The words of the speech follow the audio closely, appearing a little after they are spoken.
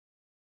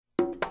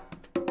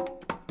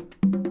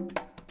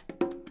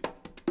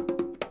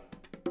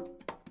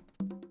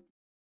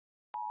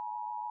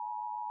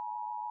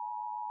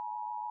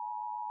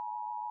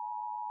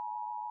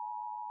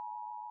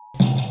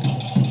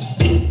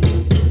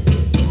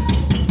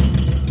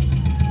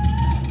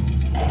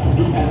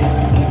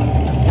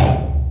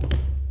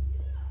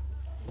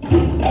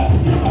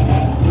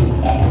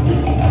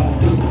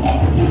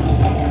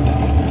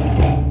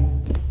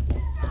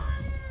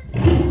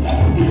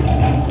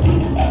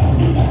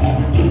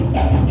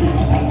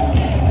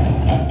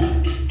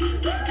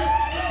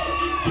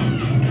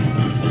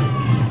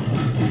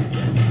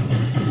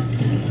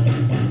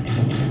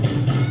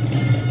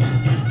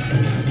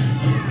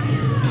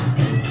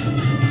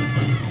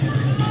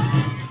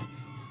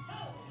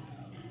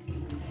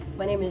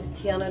My name is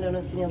Tiana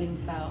Donosini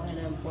Liufau, and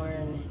I'm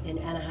born in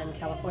Anaheim,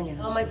 California.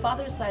 My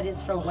father's side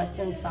is from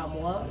Western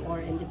Samoa, or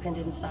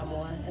Independent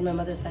Samoa, and my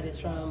mother's side is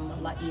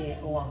from Laie,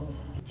 Oahu.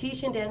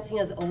 Tahitian dancing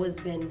has always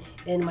been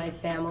in my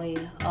family.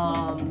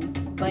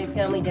 My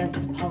family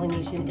dances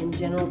Polynesian in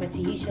general, but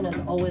Tahitian has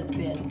always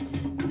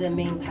been the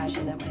main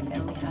passion that my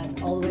family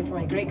had, all the way from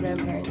my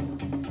great-grandparents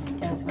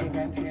down to my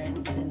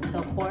grandparents and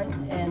so forth.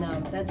 And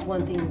that's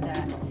one thing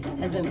that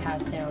has been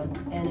passed down,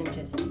 and I'm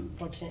just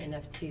fortunate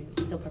enough to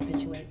still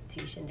perpetuate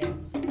Tahitian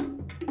dance.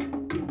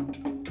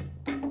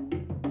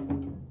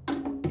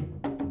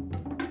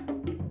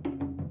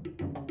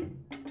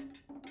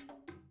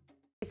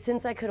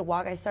 Since I could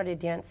walk, I started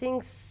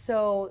dancing,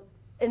 so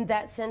in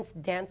that sense,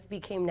 dance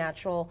became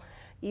natural.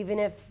 Even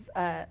if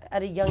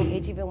at a young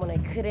age, even when I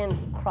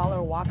couldn't crawl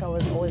or walk, I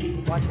was always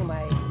watching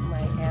my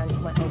aunts,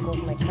 my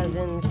uncles, my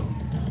cousins,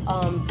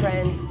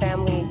 friends,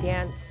 family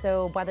dance.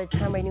 So by the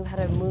time I knew how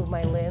to move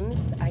my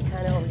limbs, I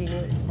kind of already knew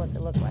what it was supposed to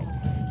look like.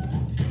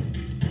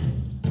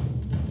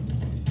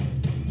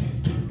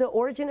 The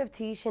origin of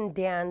Tahitian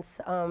dance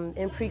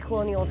in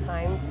pre-colonial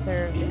times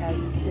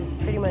is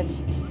pretty much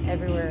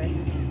everywhere.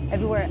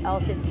 Everywhere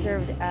else, it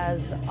served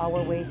as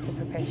our ways to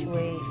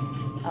perpetuate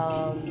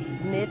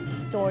myths,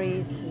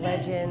 stories,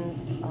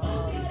 legends,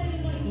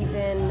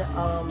 even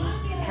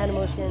hand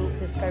motions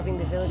describing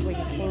the village where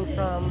you came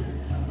from,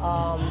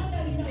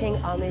 paying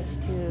homage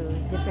to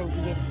different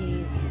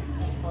deities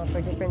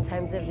for different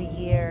times of the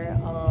year,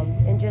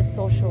 and just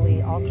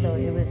socially also,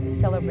 it was a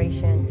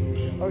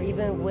celebration. Or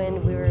even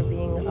when we were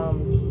being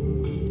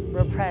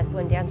repressed,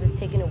 when dance was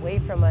taken away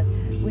from us,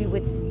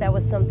 that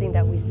was something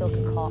that we still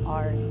could call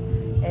ours.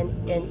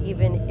 And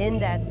even in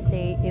that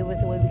state, it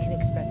was a way we could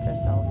express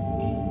ourselves.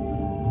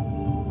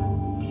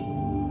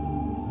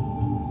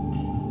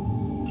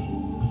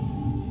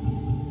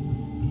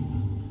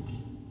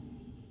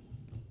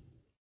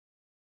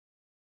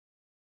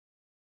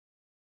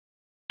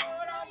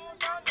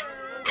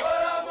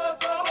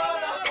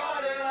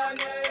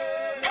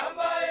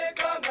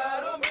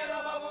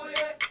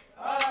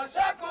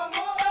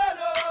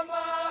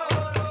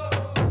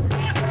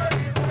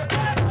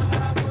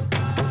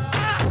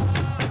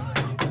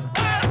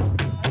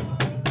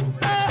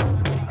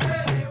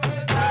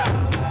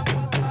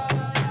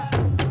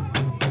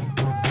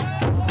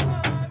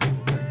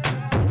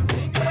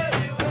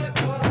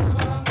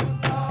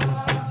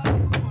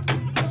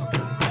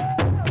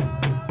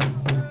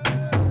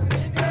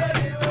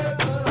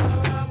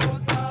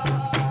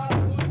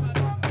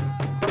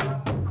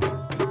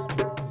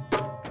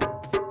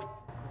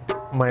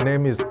 My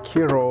name is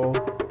Kiro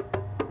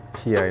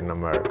here in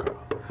America,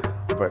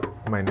 but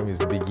my name is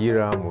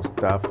Bigira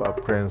Mustafa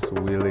Prince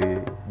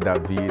Willie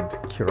David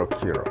Kiro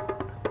Kiro.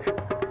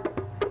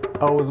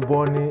 I was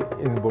born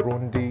in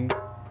Burundi,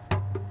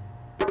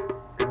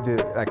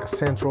 like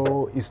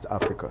Central East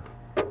Africa,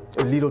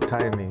 a little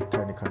tiny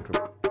country.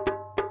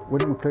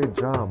 When you play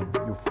drum,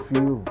 you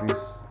feel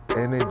this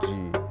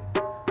energy,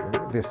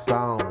 the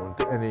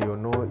sound, and you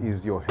know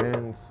it's your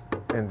hands,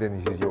 and then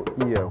it is your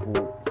ear who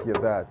hear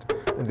that,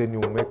 and then you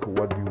make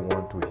what you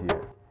want to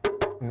hear.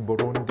 In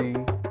Burundi,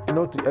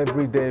 not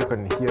every day you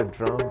can hear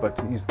drum, but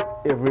it's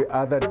every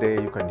other day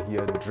you can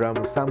hear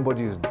drum.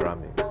 Somebody is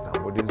drumming,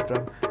 somebody is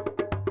drumming.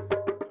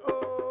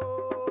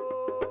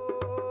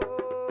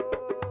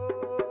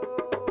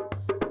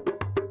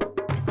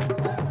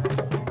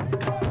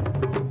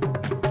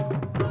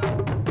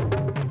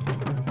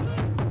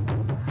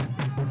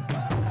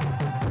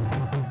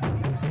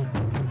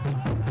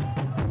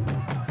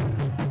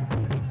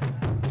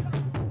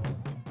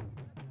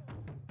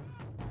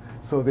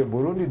 So the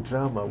Burundi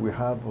drama, we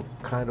have a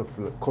kind of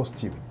a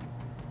costume.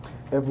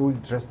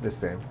 Everyone dressed the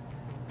same,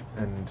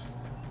 and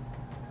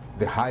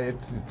the height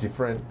is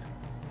different,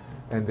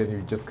 and then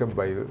you just come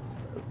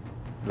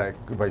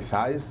by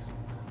size,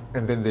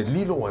 and then the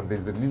little one,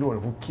 there's a little one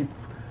who keep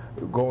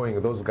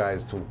going, those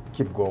guys to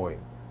keep going.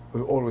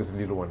 Always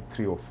little one,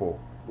 3 or 4.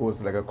 It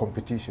was like a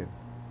competition.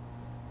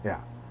 Yeah.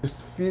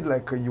 Just feel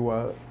like you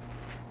are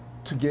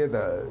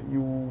together,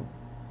 you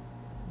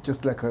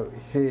just like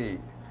hey,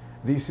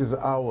 this is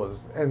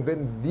ours. And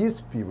then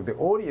these people, the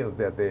audience,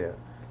 they're there.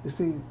 You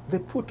see, they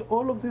put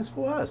all of this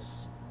for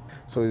us.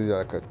 So there's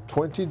like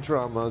 20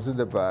 drummers in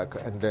the back,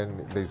 and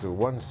then there's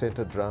one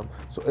center drum.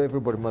 So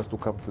everybody must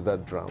come to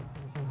that drum.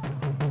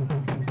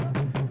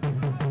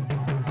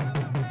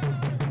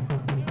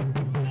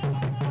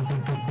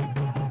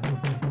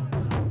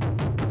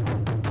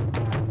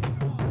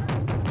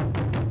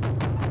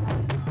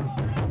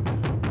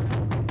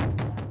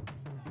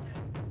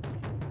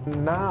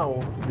 Now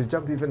they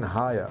jump even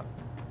higher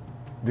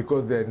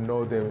because they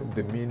know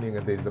the meaning,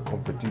 and there's a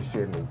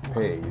competition, it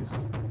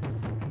pays.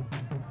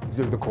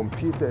 They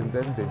compete and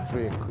then they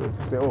drink.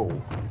 They say, oh,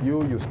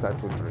 you start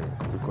to drink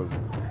because,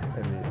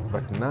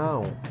 but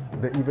now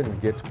they even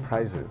get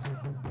prizes.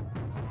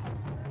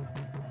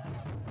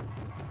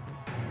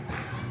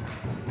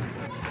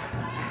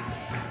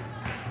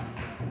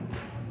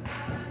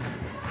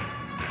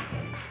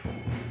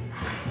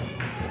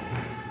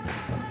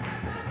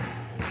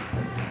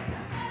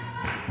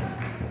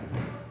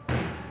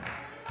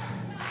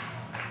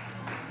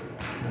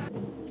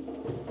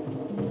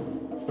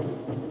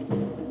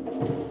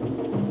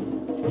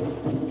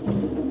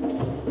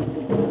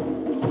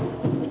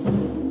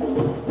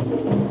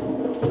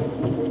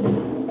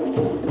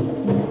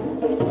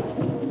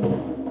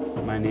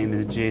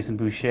 Jason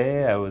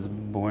Boucher. I was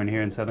born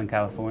here in Southern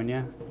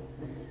California.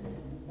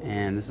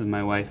 And this is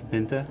my wife,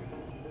 Binta.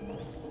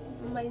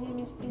 My name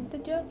is Binta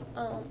Diop.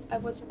 I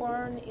was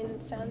born in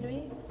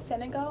Saint-Louis,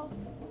 Senegal,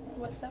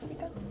 West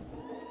Africa.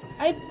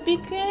 I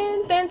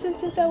began dancing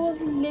since I was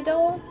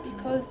little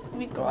because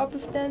we grew up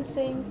with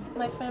dancing.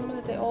 My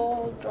family, they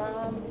all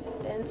drum,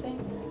 dancing,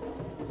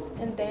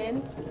 and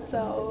dance.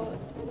 So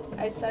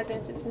I started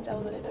dancing since I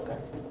was a little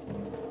girl.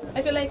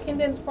 I feel like I can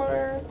dance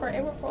forever,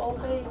 for all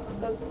day,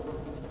 because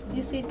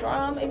you see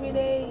drum every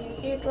day,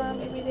 you hear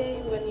drum every day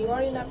when you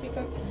are in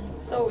Africa.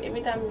 So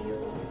every time you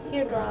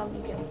hear drum,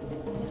 you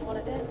just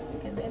want to dance. You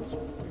can dance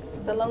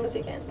the longest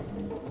you can.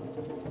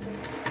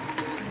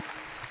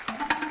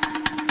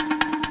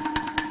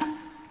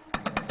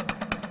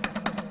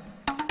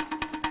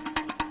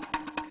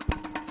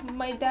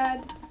 My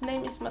dad, his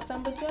name is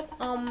Masamba Diop.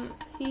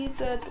 He's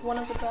one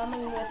of the drummers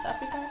in West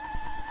Africa.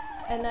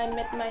 And I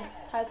met my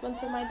husband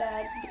through my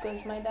dad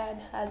because my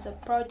dad has a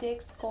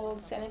project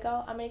called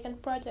Senegal American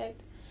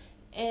Project.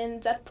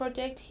 And that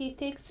project, he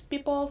takes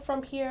people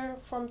from here,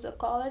 from the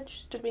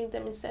college, to bring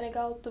them in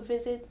Senegal to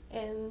visit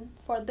and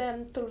for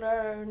them to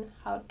learn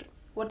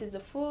what is the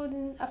food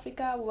in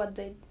Africa, what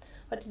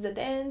is the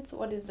dance,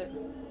 what is the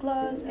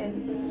clothes,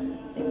 and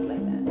things like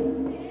that.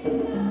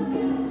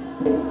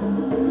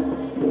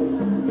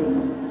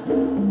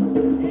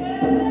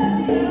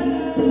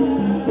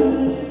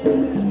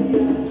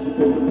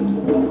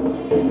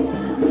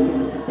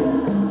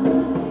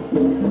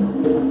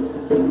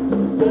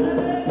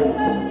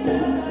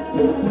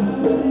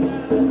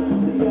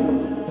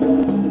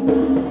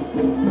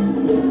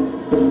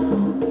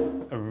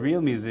 A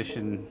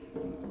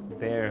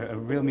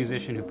real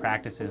musician who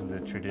practices the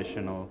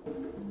traditional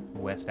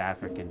West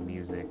African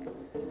music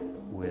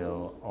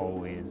will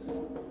always,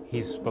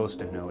 he's supposed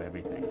to know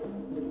everything,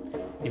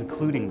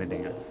 including the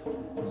dance.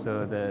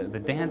 So the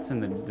dance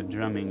and the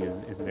drumming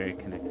is very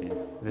connected.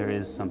 There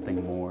is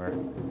something more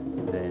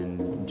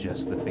than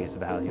just the face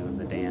value of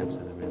the dance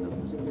or the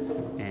rhythms.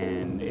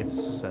 And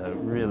it's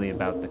really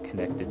about the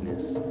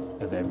connectedness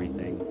of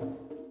everything.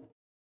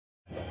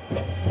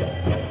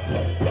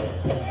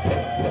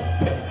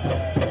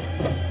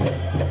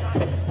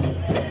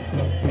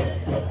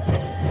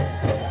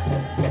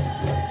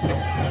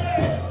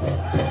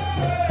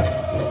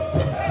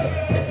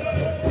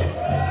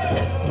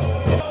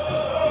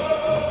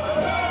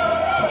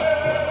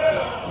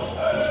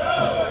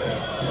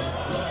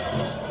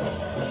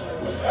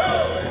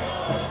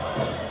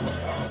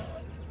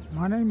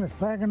 My name is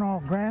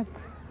Saginaw Grant.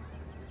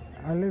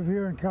 I live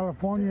here in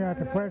California at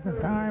the present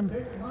time,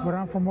 but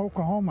I'm from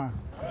Oklahoma.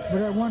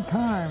 But at one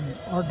time,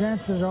 our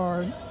dances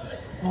are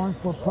on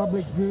for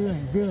public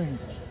viewing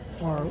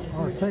or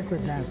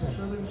sacred dances.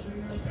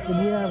 And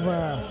we have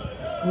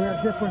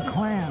different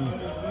clans.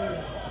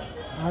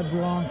 I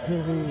belong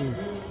to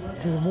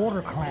the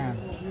water clan.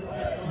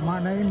 My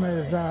name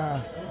is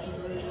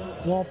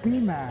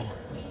Wapima.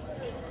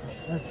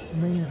 That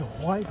means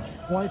white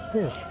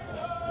fish.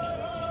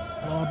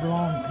 I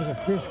belong to the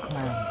fish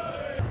clan.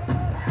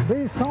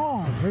 These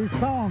songs,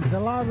 a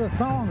lot of the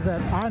songs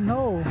that I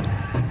know,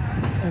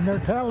 and they're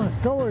telling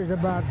stories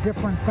about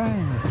different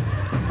things,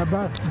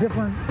 about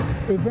different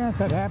events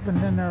that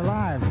happened in their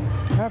lives.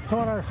 That's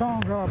what our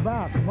songs are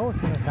about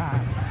most of the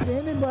time.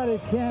 Anybody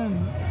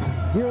can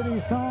hear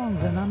these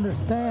songs and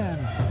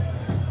understand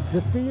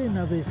the feeling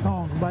of these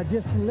songs by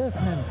just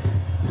listening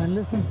and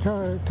listen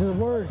to the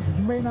words.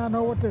 You may not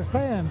know what they're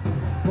saying,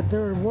 but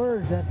there are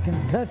words that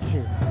can touch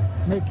you,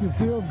 make you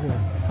feel good,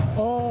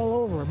 all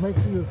over.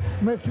 Makes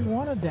you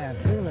want to dance,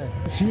 really.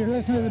 So you're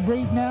listening to the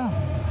beat now?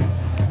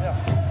 Yeah.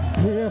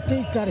 Your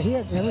feet got to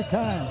hit every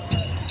time.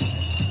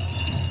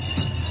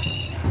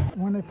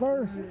 When they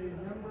first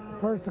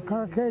the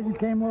Caucasians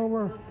came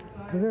over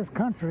to this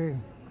country,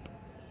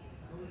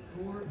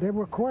 they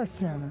were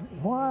questioned,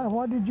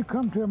 why did you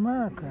come to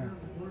America?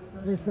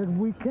 They said,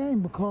 we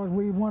came because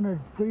we wanted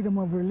freedom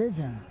of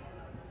religion.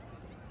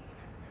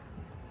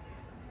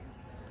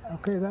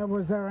 Okay, that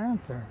was their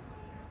answer.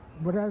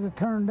 But as it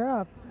turned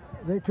out,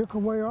 they took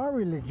away our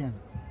religion.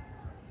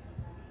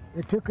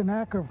 They took an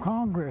act of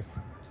Congress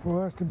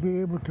for us to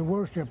be able to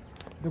worship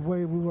the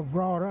way we were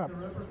brought up.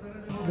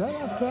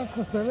 That's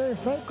very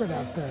sacred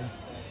out there.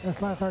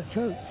 It's like our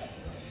church.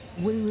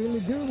 We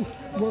really do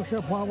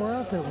worship while we're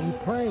out there. We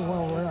pray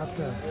while we're out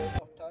there.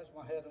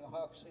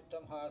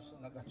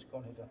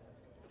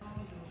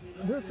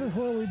 This is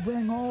where we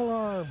bring all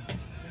our,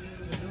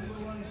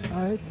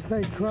 I hate to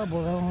say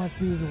trouble, I don't like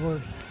to use the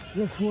word.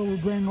 This is where we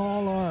bring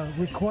all our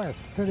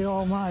requests to the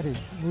Almighty.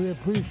 We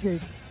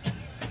appreciate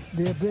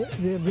the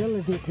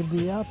ability to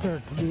be out there,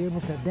 to be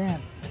able to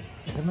dance,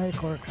 to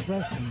make our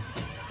expressions.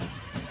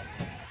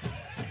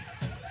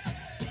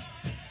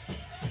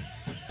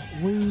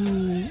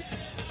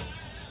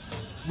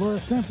 We're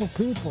a simple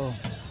people,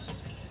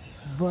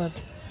 but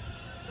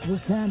we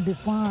can't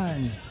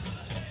define,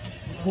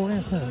 for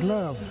instance,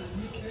 love.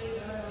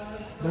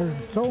 There's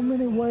so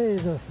many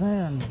ways of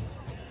saying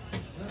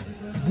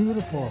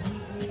beautiful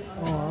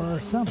or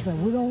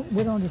something. We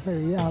don't just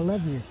say, yeah, I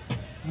love you.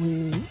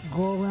 We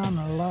go around in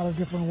a lot of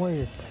different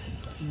ways.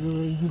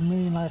 You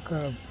mean like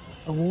a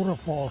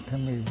waterfall to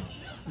me.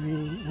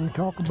 We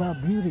talk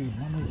about beauty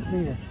when we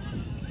see it.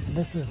 And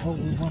this is what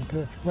we want to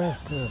express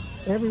to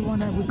everyone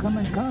that we come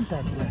in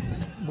contact with.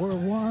 We're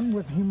one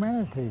with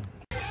humanity.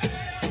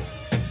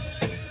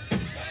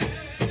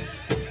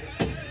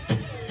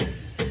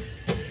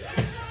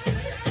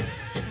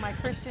 My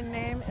Christian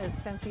name is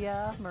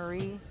Cynthia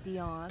Marie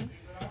Dion.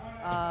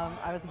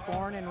 I was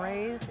born and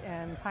raised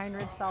in Pine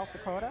Ridge, South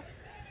Dakota.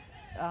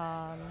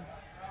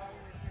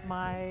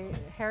 My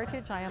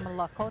heritage, I am a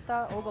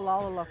Lakota,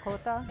 Ogallala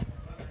Lakota.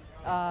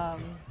 I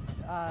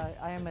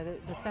am a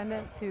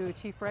descendant to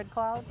Chief Red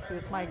Cloud, who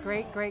is my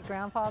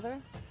great-great-grandfather.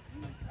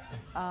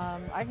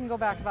 I can go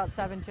back about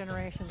 7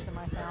 generations in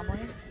my family.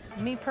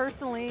 Me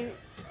personally,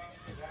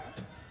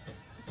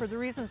 for the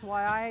reasons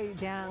why I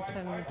dance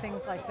and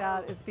things like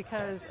that is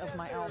because of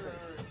my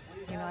elders.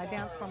 You know, I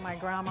dance for my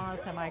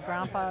grandmas and my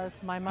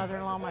grandpas, my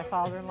mother-in-law, my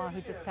father-in-law,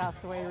 who just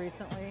passed away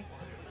recently.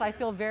 So I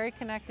feel very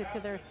connected to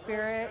their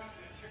spirit.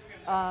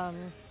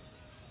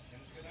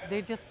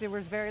 They were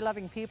very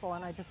loving people,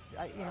 and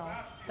you know,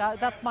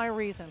 that's my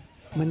reason.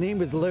 My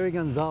name is Larry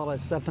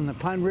Gonzalez. I'm from the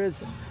Pine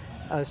Ridge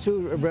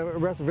Sioux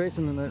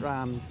Reservation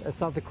in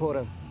South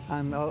Dakota.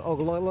 I'm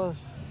Ogallala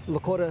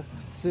Lakota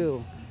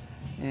Sioux,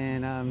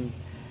 and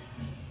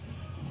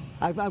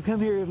I've come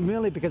here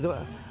mainly because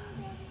I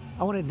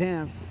want to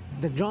dance.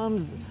 The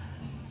drums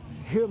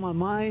hear my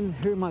mind,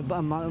 hear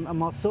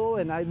my soul,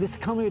 and I just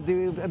come here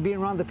to be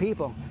around the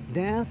people,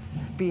 dance,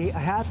 be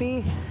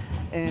happy.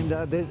 And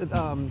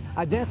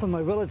I dance for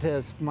my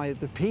relatives,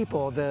 the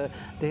people,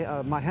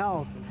 my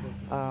health,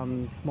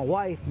 my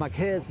wife, my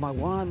kids, my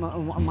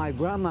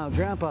grandma,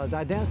 grandpas.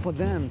 I dance for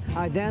them.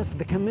 I dance for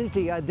the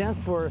community. I dance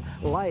for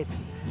life.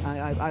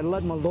 I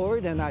love my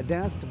Lord, and I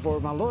dance for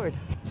my Lord.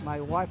 My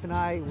wife and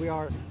I, we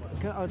are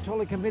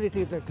totally committed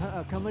to the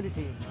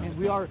community, and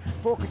we are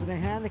focused on the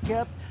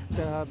handicapped,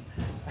 the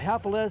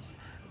helpless,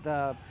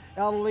 the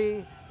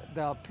elderly,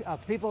 the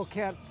people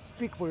can't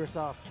speak for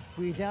yourself.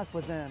 We dance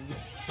for them.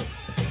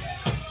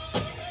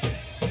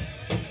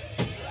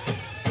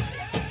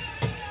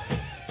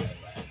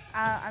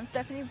 I'm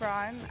Stephanie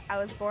Braun. I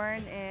was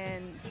born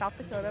in South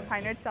Dakota,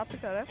 Pine Ridge, South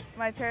Dakota.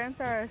 My parents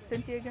are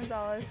Cynthia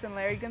Gonzalez and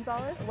Larry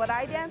Gonzalez. What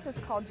I dance is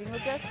called Jingle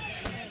Jets.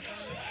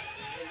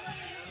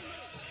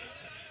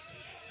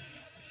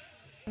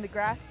 The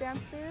grass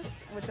dancers,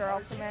 which are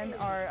also men,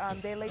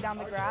 they lay down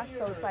the grass,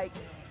 so it's like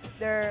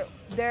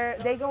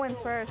they go in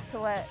first to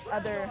let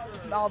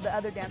all the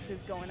other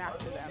dancers go in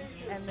after them,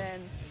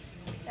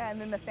 and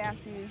then the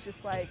fancy is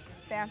just like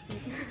fancy.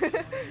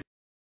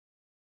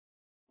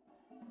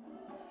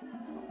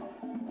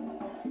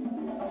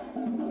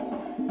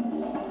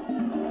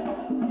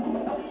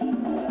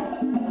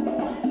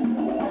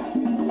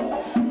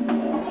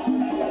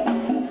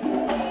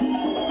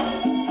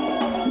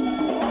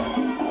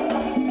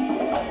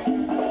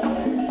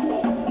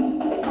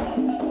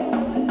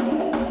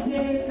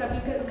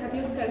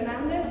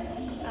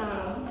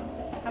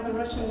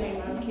 Russian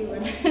name, I'm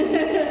Cuban.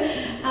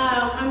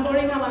 I'm born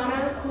in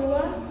Havana,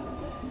 Cuba,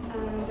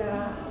 and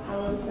I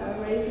was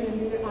raised in a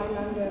little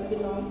island that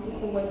belongs to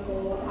Cuba. It's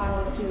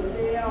called Cuba.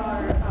 They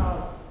are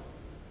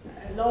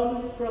a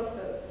long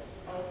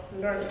process of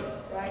learning,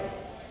 right?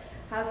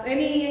 As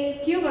any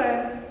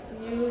Cuban,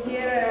 you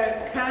hear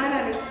a can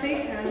and a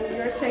stick and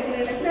you're shaking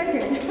in a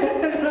second,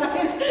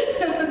 right?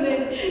 And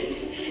then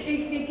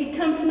it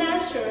comes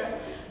natural.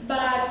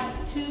 But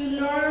to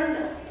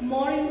learn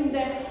more in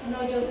depth,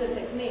 not just the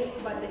technique,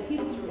 but the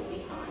history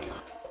behind.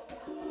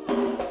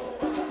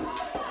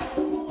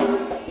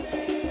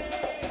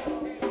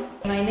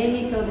 My name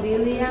is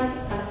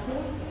Odilia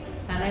Pasos,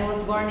 and I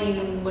was born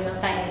in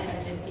Buenos Aires,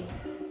 Argentina.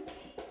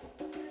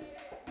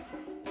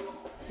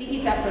 This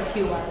is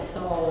Afro-Cuban,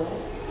 so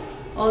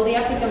all the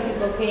African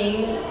people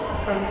came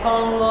from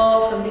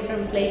Congo, from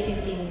different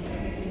places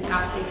in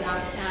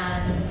Africa,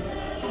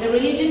 and the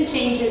religion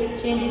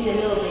changes a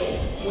little bit.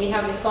 We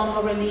have the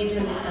Congo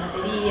religion, the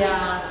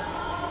Santeria,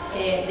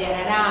 the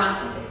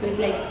Arara. So it's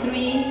like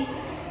 3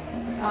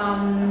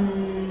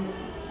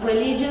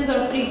 religions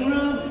or 3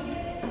 groups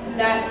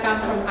that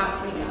come from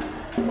Africa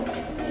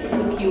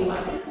to Cuba.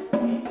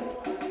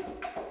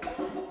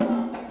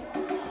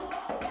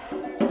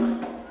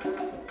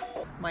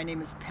 My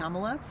name is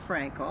Pamela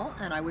Frankel,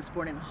 and I was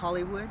born in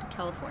Hollywood,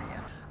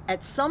 California.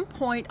 At some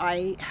point,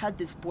 I had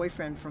this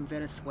boyfriend from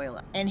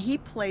Venezuela, and he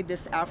played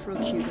this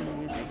Afro-Cuban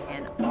music,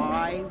 and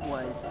I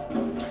was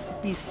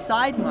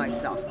beside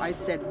myself. I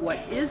said, "What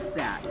is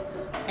that?"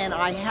 And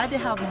I had to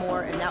have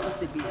more, and that was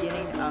the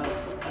beginning of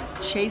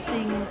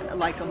chasing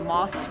like a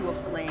moth to a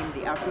flame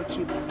the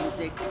Afro-Cuban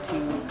music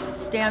to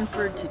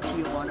Stanford, to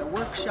Tijuana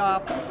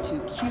workshops, to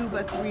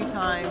Cuba 3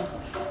 times,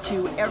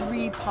 to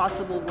every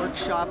possible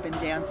workshop and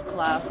dance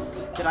class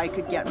that I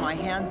could get my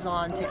hands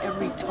on, to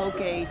every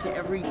toque, to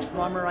every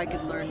drummer I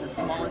could learn the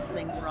smallest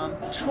thing from.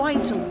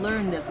 Trying to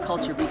learn this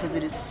culture because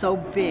it is so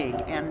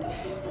big, and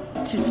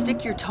to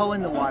stick your toe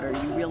in the water,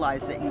 you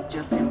realize that you've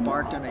just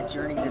embarked on a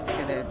journey that's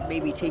going to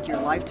maybe take your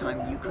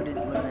lifetime. You couldn't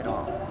learn it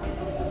all.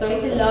 So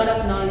it's a lot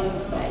of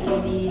knowledge that you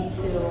need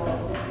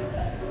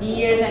to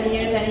years and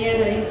years and years,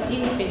 and it's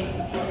infinite.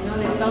 You know,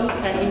 the songs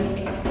are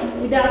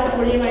infinite. We dance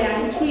for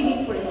Yemaya in 3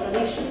 different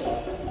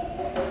traditions.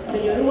 The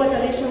Yoruba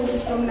tradition, which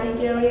is from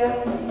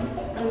Nigeria,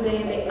 and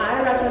then the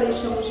Ira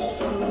tradition, which is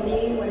from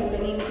Benin, where is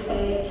Benin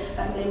today,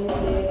 and then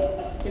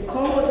the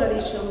Congo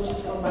tradition, which is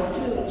from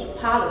Bantu, which is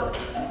Palo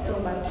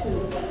from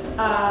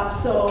Bantu.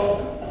 So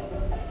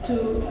to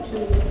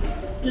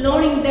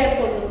learning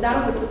depth of those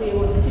dances, to be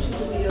able to teach it,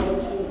 to be able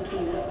to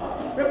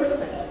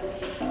represent,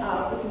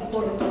 it's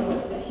important to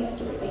know the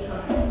history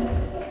behind it.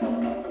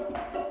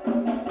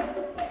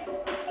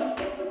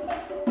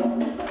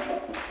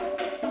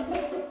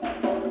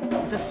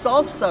 The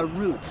salsa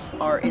roots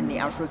are in the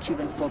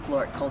Afro-Cuban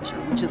folkloric culture,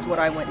 which is what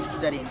I went to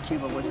study in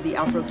Cuba, was the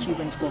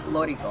Afro-Cuban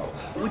folklorico,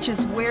 which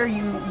is where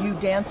you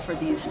dance for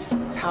these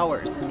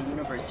powers in the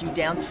universe. You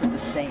dance for the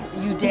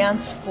saints. You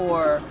dance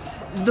for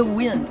the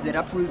wind that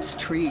uproots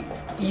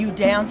trees. You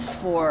dance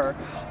for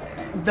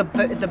the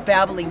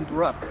babbling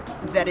brook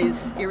that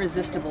is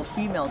irresistible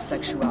female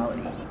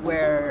sexuality,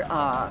 where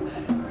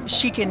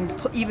she can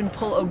even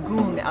pull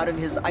Ogun out of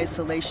his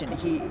isolation.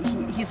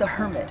 He's a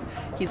hermit.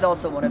 He's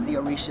also one of the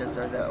Orishas,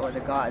 or the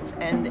gods.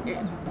 And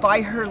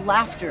by her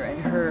laughter and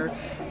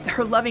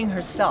her loving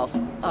herself,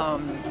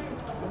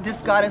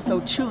 this goddess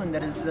Ochun,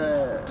 that is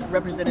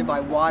represented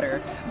by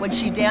water, when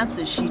she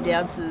dances, she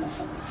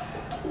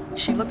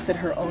looks at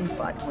her own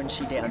butt when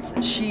she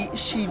dances.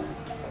 She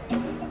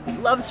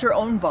loves her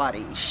own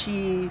body.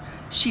 She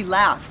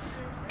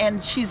laughs,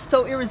 and she's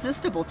so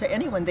irresistible to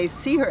anyone. They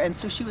see her, and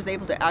so she was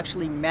able to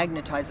actually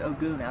magnetize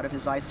Ogun out of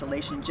his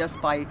isolation just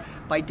by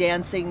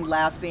dancing,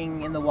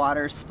 laughing in the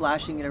water,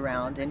 splashing it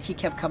around, and he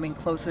kept coming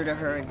closer to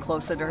her and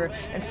closer to her,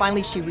 and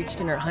finally she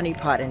reached in her honey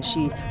pot and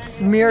she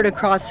smeared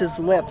across his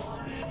lips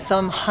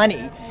some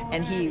honey,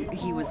 and he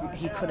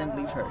couldn't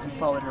leave her. He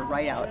followed her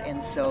right out,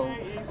 and so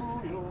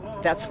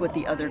that's what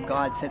the other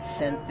gods had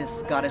sent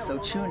this goddess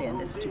Ochun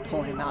in, is to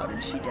pull him out,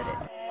 and she did it.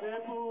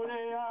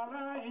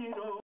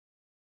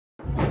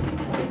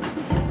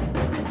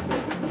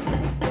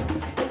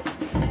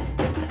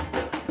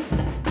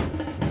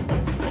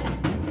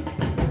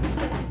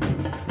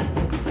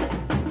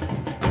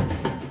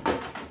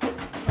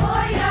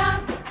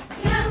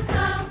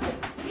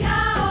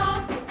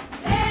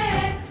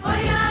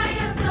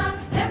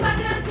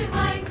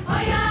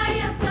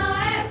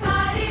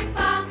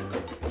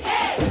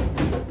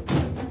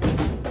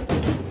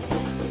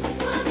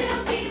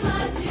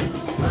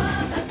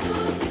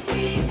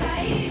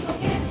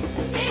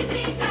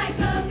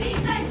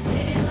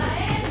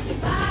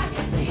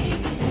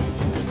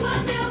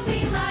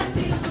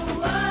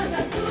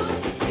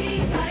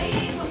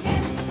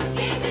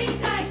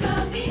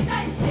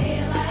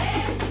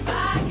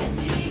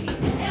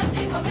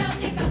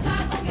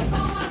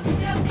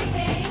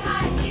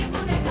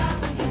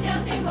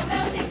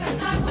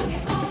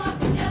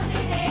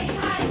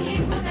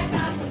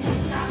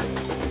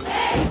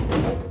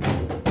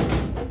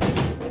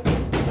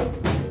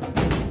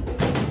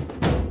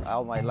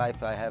 All my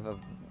life I have a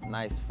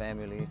nice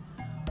family,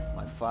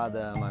 my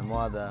father, my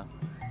mother,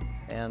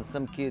 and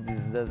some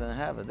kids doesn't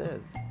have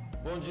this.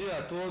 Bom dia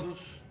a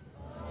todos.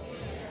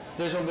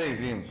 Sejam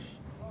bem-vindos.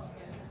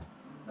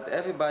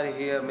 Everybody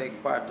here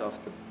make part of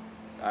the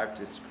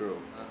artist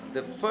crew.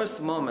 The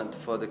first moment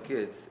for the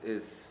kids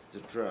is the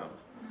drum.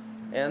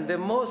 And the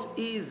most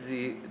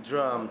easy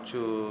drum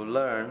to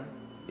learn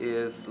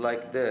is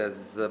like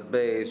this,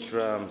 bass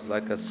drums,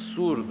 like a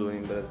surdo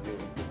in Brazil.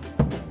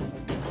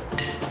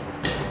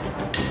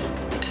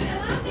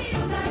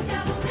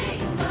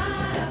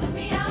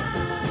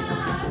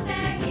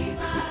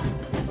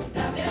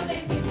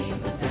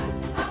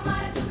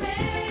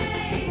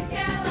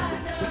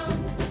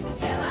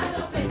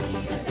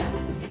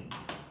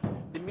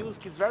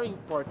 Music is very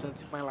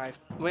important in my life.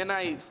 When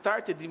I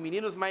started in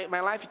Meninos, my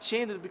life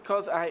changed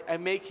because I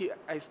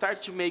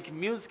started to make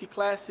music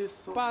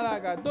classes.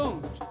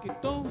 Paragadum,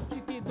 chiquidum,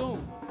 chiquidum.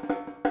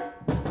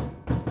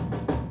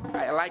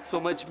 I like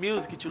so much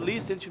music, to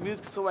listen to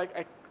music, so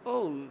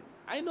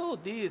I know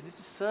this is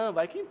samba,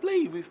 I can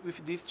play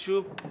with this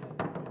too.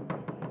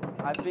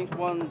 I think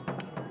one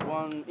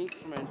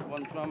instrument,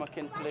 one drummer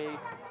can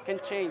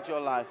change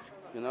your life,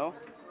 you know?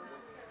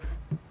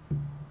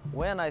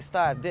 When I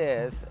start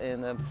this,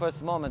 in the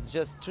first moment,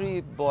 just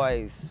 3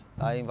 boys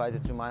I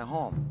invited to my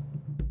home.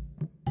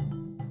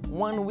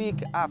 1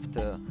 week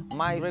after,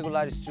 my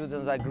regular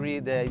students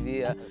agreed the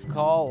idea,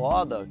 call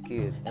other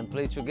kids and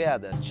play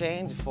together,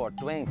 change for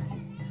 20.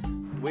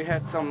 We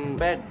had some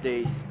bad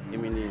days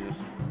in Meninos.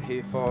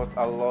 He fought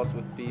a lot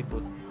with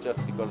people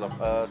just because of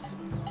us,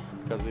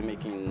 because we're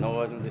making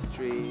noise in the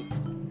street.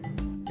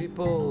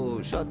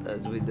 People shot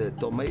us with the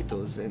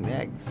tomatoes and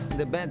eggs.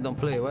 The band don't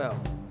play well.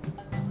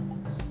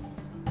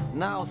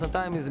 Now,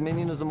 sometimes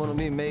Meninos do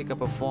Morumbi make a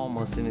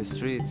performance in the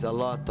streets. A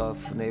lot of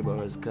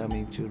neighbors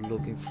coming to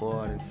looking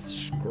for and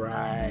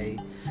cry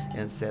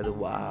and said,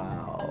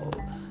 wow,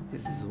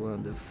 this is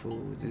wonderful.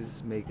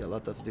 This makes a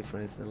lot of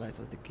difference in the life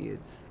of the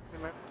kids.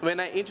 When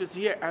I introduced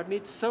here, I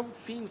met some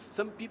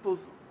people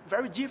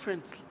very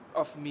different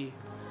of me.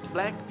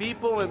 Black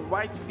people and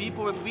white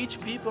people and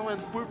rich people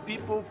and poor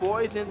people,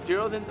 boys and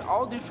girls and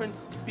all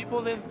different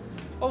peoples, and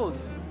oh,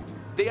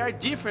 they are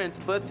different,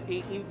 but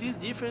in this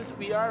difference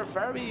we are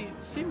very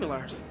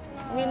similar.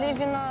 We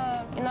live in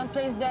a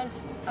place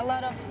that's a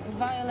lot of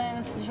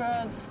violence,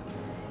 drugs,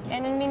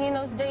 and in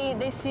Meninos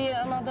they see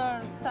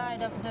another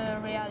side of the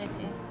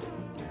reality.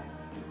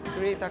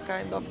 Create a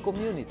kind of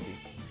community,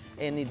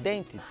 an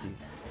identity.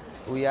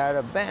 We are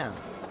a band.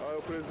 Olha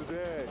o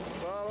presidente.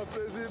 Fala,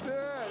 presidente.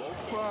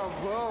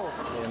 Fravão.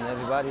 And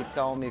everybody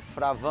call me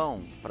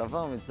Fravão.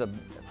 Fravão, it's a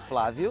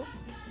Flávio,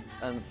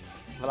 and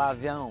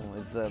Flavião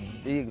is a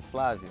big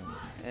Flávio.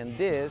 And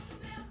this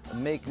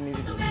make me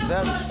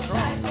very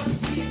strong.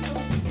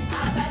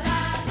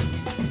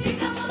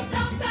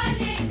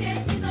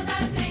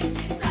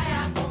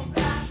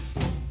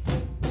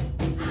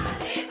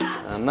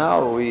 And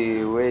now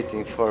we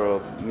waiting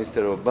for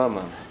Mr.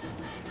 Obama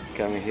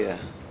coming here.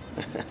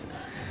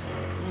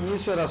 No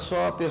início era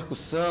só a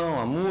percussão,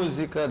 a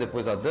música,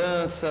 depois a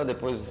dança,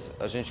 depois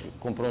a gente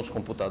comprou uns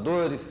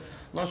computadores.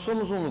 Nós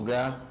somos um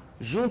lugar,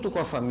 junto com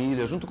a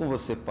família, junto com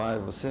você pai,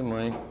 você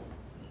mãe,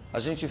 a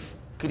gente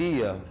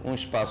cria um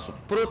espaço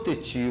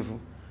protetivo,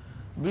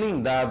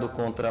 blindado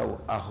contra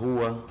a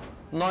rua.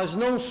 Nós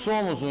não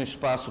somos um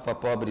espaço para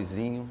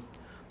pobrezinho,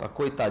 para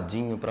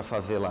coitadinho, para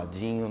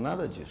faveladinho,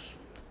 nada disso.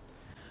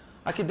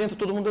 Aqui dentro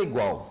todo mundo é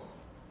igual.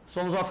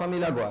 Somos uma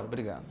família agora.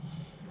 Obrigado.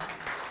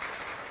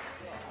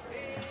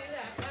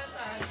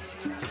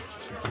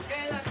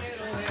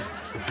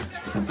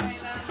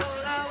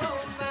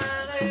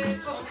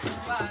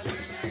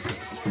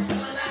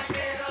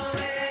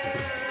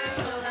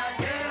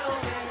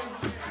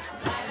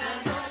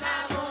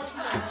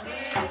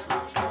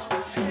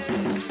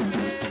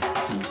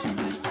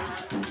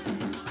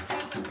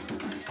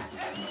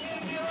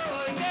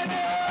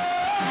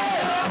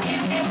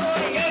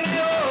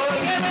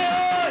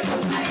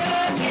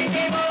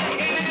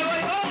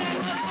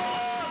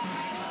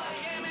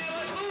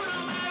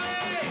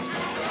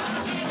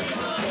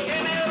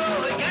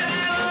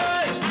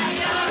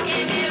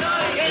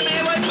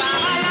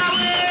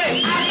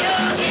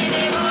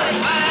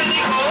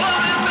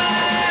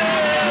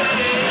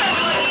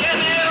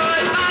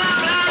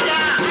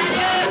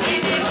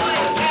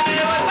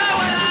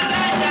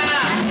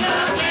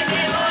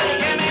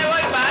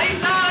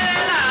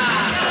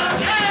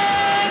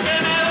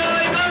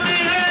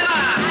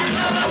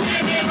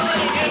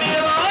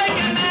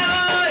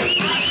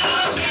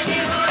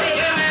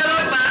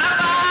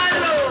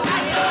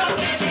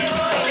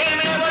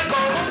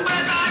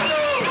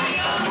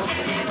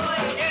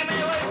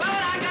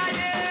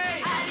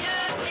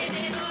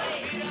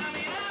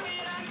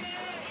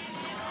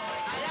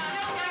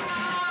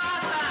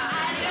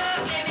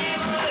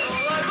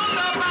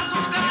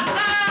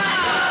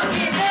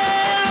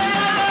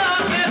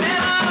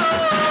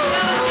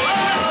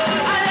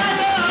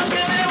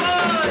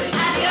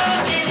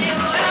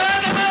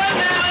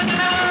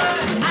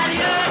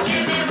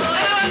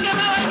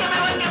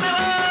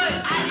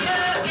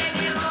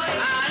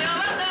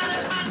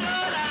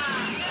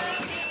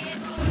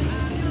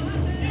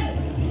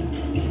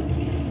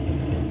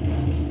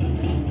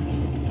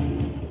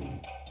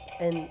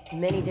 in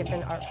many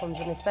different art forms,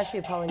 and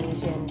especially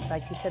Polynesian,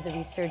 like you said, the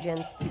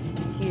resurgence,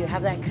 to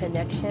have that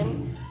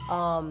connection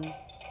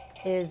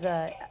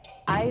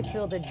I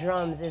feel the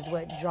drums is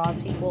what draws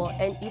people,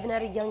 and even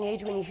at a young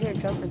age, when you hear a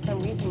drum, for some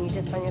reason, you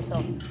just find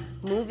yourself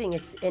moving.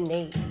 It's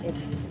innate.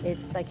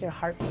 It's like your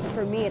heartbeat.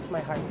 For me, it's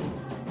my heartbeat.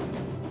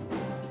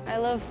 I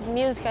love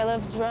music, I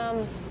love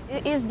drums.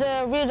 It's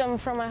the rhythm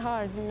from my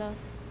heart, you know.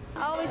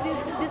 Always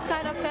this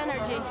kind of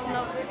energy, you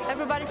know,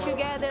 everybody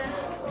together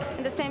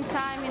in the same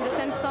time, in the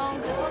same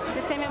song,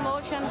 the same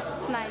emotion.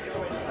 It's nice.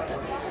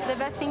 The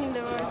best thing in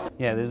the world.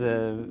 Yeah, there's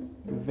a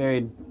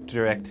very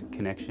direct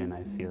connection,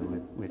 I feel,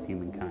 with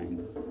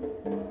humankind.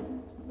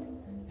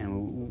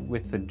 And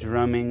with the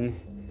drumming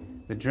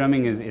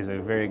is a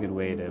very good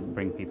way to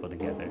bring people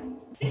together.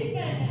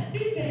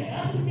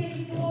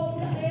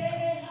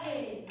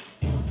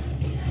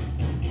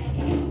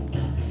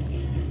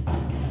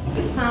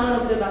 The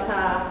sound of the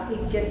bata,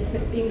 it gets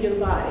in your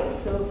body.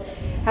 So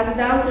as a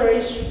dancer,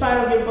 each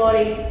part of your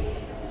body,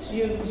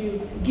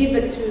 you give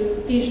it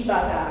to each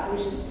bata,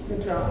 which is the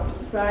drum,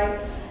 right?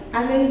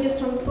 And then you just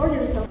transport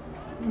yourself.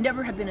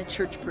 Never have been a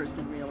church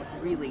person,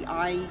 really.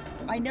 I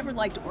never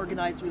liked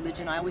organized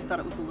religion. I always thought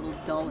it was a little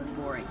dull and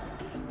boring.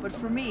 But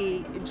for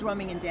me,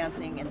 drumming and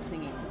dancing and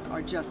singing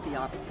are just the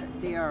opposite.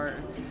 They are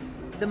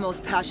the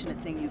most passionate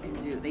thing you can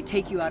do. They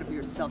take you out of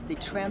yourself. They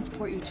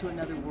transport you to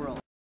another world.